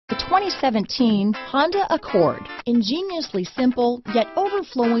2017 Honda Accord. Ingeniously simple, yet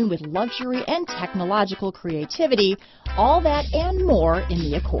overflowing with luxury and technological creativity, all that and more in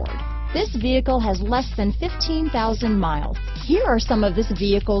the Accord. This vehicle has less than 15,000 miles. Here are some of this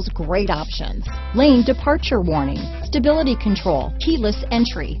vehicle's great options: lane departure warning, stability control, keyless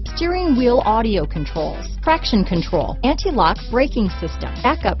entry, steering wheel audio controls, traction control, anti-lock braking system,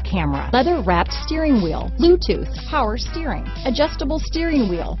 backup camera, leather-wrapped steering wheel, Bluetooth, power steering, adjustable steering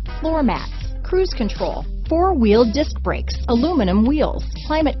wheel, floor mats, cruise control, four-wheel disc brakes, aluminum wheels,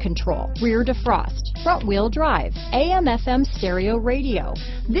 climate control, rear defrost, front-wheel drive, AM/FM stereo radio.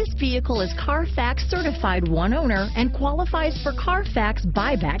 This vehicle is Carfax certified one owner and qualifies for Carfax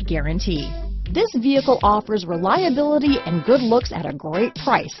buyback guarantee. This vehicle offers reliability and good looks at a great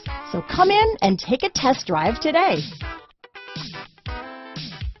price. So come in and take a test drive today.